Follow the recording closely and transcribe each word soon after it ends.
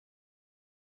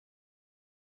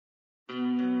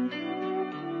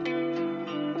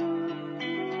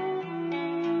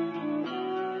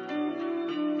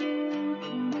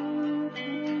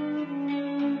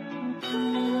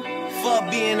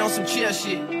up being on some chill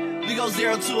shit. We go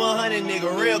 0 to 100,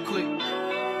 nigga, real quick.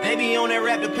 They be on that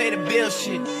rap to pay the bill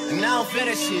shit, and I don't feel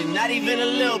that shit, not even a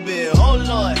little bit. Oh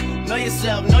Lord, know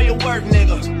yourself, know your worth,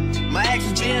 nigga. My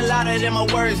actions being louder than my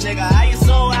words, nigga. How you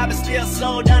so high but still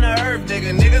so down to earth,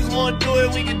 nigga. Niggas wanna do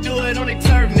it, we can do it on their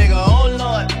turf, nigga. Oh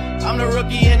Lord, I'm the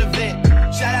rookie in the vet.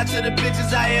 Shout out to the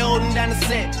bitches out here holding down the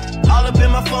set. All up in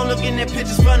my phone looking at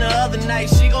pictures from the other night.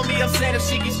 She gon' be upset if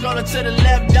she keeps scrolling to the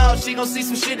left, dog. She gon' see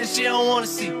some shit that she don't wanna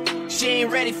see. She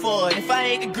ain't ready for it. If I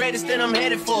ain't the greatest, then I'm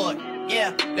headed for it.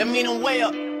 Yeah, that mean I'm way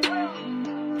up.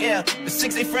 Yeah, the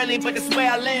 6 ain't friendly, but that's where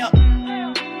I lay up.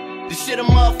 This shit a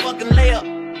motherfucking layup.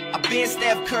 I been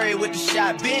Steph Curry with the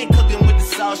shot, been cooking with the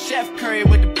sauce, Chef Curry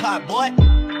with the pot, boy.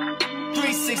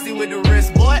 360 with the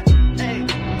wrist, boy. Hey,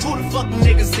 who the fuck them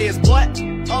niggas is, boy?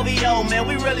 OVO, man,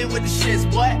 we really with the shits,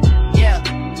 boy. Yeah,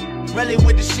 really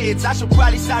with the shits. I should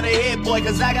probably shout a hit, boy,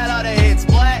 cause I got all the hits,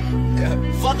 boy.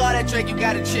 Yeah. Fuck all that Drake, you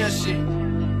gotta chill shit.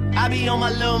 I be on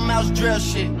my little mouse drill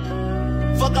shit.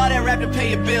 Fuck all that rap to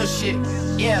pay your bill shit.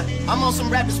 Yeah, I'm on some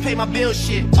rappers pay my bill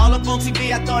shit. All up on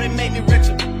TV, I thought it made me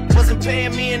richer. Wasn't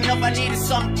paying me enough, I needed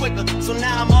something quicker. So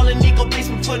now I'm all in Nico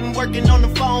basement, working on the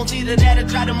phones. Either that or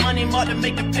try the money more to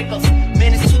make the pickups.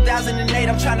 Man, it's 2008,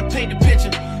 I'm trying to paint the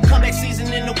picture. Comeback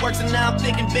season in the works and now I'm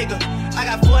thinking bigger. I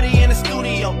got 40 in the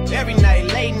studio, every night,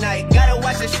 late night. Gotta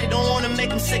watch that shit, don't wanna make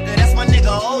them sicker. That's my nigga,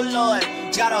 oh Lord.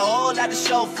 Got a whole lot to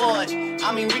show for it.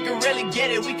 I mean, we can really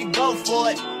get it, we can go for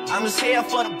it. I'm just here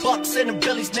for the bucks and the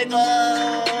billies,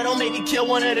 nigga. Don't make me kill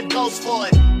one of the ghosts for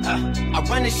it. I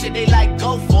run this shit, they like,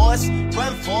 go for us.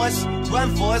 Run for us,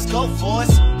 run for us, go for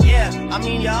us. Yeah, I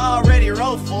mean, you already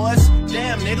wrote for us.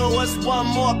 Damn, nigga, what's one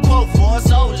more quote for us?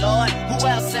 Oh Lord, who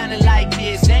else sounded like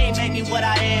this? They ain't made me what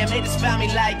I am, they just found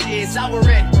me like this. I was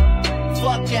ready,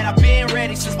 fuck that, I've been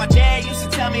ready. Since my dad used to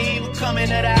tell me he would come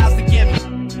into the house to get me.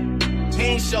 He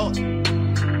ain't short.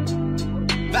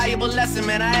 Valuable lesson,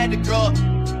 man, I had to grow up.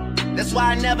 That's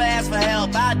why I never ask for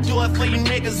help. I do it for you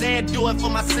niggas and do it for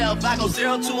myself. I go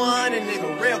 0 to 100,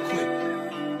 nigga, real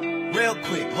quick. Real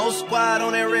quick, whole squad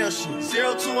on that real shit.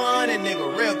 0 to 100,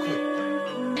 nigga, real quick.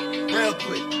 Real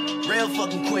quick, real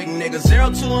fucking quick, nigga.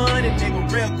 0 to 100, nigga,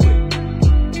 real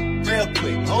quick. Real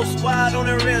quick, whole squad on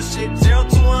that real shit. 0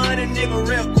 to 100, nigga,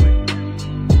 real quick.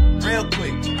 Real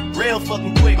quick, real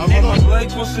fucking quick, nigga. I run my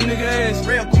black once a nigga ass.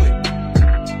 Real quick.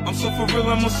 I'm so for real,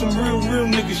 I'm on some real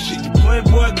nigga shit. You playing,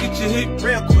 boy, I get your hit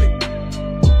real quick.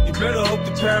 You better hope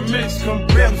the paramedics come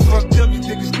real fucked up. You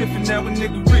think it's different now when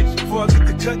nigga rich. Before I get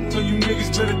the cutting, know you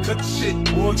niggas better cut the shit.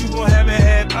 Boy, you gon' have it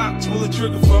had op. Pull a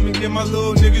trigger for me, get my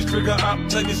little niggas trigger op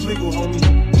like it's legal, homie.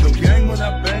 Your gang when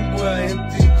I bang, boy, I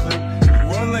empty the clip.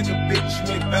 You run like a bitch,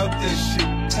 you ain't bout that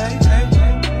shit. Hey,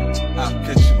 I'll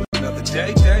catch you another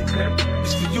day.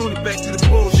 It's the unit, back to the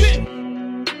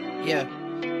bullshit. Yeah.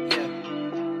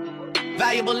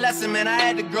 Valuable lesson, man, I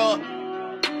had to grow up.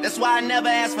 That's why I never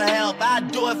ask for help. I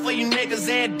do it for you niggas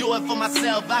and do it for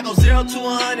myself. I go 0 to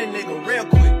 100, nigga, real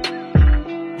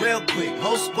quick. Real quick,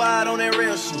 whole squad on that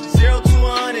real shit. 0 to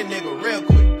 100, nigga, real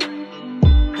quick.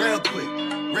 Real quick,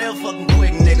 real fucking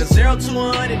quick, nigga. 0 to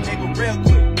 100, nigga, real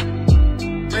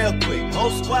quick. Real quick, whole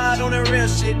squad on that real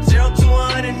shit. 0 to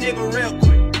 100, nigga, real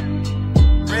quick.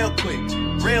 Real quick.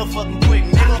 Real fucking quick,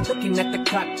 nigga. Looking at the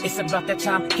clock, it's about that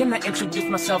time. Can I introduce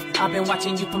myself? I've been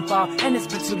watching you from far, and it's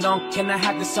been too long. Can I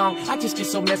have the song? I just get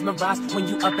so mesmerized when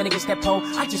you up and against that pole.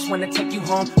 I just wanna take you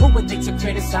home. Who would they to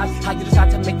criticize how you decide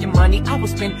to make your money? I will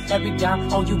spend every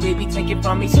dime on you, baby. Take it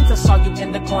from me. Since I saw you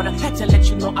in the corner, had to let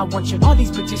you know I want you. All these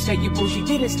bitches say you bougie,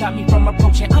 didn't stop me from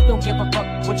approaching. I don't give a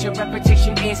fuck what your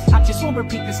reputation is. I just won't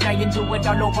repeat this now and do it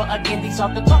all over again. These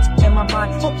are the thoughts in my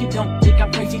mind. Hope you don't think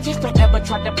I'm crazy. Just don't ever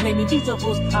try to play me. These are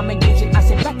rules I'm engaging. I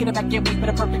sit back in the back and wait for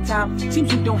the perfect time.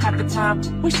 Seems you don't have the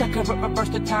time. Wish I could reverse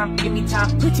the time. Give me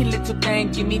time. Pretty little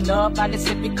thing. Give me love. By the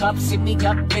sippy cup. Sip me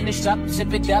up. Finish up.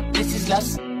 Zip it up. This is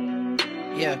lust.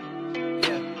 Yeah.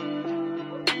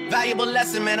 Valuable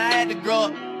lesson, man. I had to grow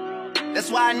up. That's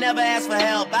why I never ask for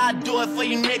help. I do it for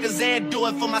you niggas and do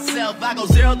it for myself. I go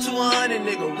 0 to 100,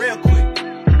 nigga, real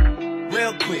quick.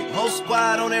 Real quick. Whole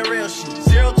squad on that real shit.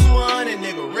 0 to 100,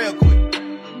 nigga, real quick.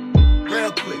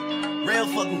 Real quick. Real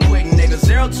fucking quick, nigga.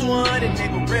 0 to 100,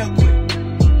 nigga, real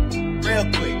quick. Real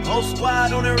quick. Whole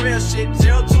squad on the real shit.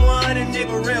 0 to 100,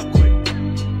 nigga, real quick.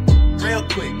 Real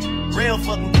quick. Real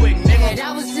fucking quick, nigga. And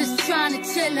I was just trying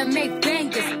to chill and make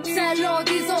bangers. Tell all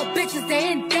these old bitches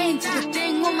they in danger. The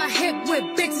thing on my hip with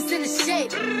bitches in the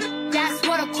shape. That's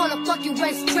what I call a fucking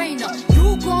waist trainer.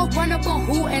 You gon' run up on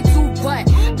who and do what?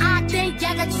 I think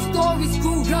y'all got your story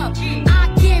screwed up.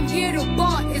 I came here to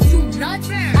bar, is you nuts?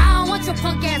 I don't want your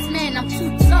punk ass man, I'm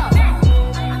too tough.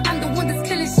 I'm the one that's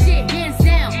killing shit, hands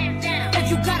down.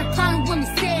 got a problem with me,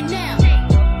 say it now.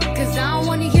 Cause I don't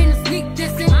wanna hear no sneak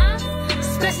dissing.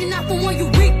 Especially not from one you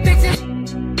weak bitches.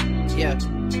 Yeah.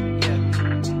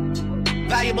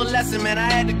 Valuable lesson, man, I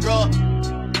had to grow up.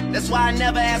 That's why I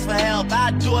never ask for help.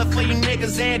 I do it for you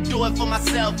niggas and do it for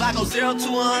myself. I go 0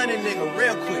 to 100, nigga,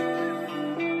 real quick.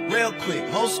 Real quick.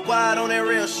 Whole squad on that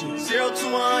real shit. 0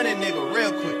 to 100, nigga,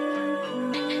 real quick.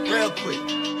 Real quick.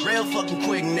 Real fucking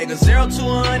quick, nigga. 0 to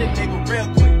 100, nigga, real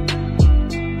quick.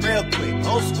 Real quick.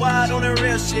 Whole squad on that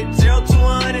real shit. 0 to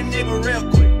 100, nigga, real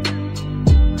quick.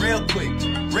 Real quick.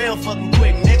 Real fucking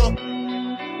quick, nigga.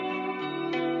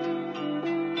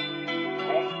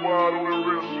 Whole squad on that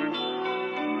real shit.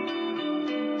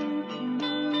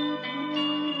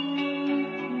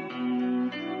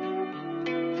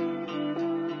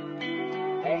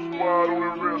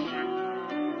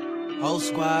 Whole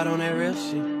squad on that real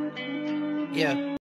shit. Yeah.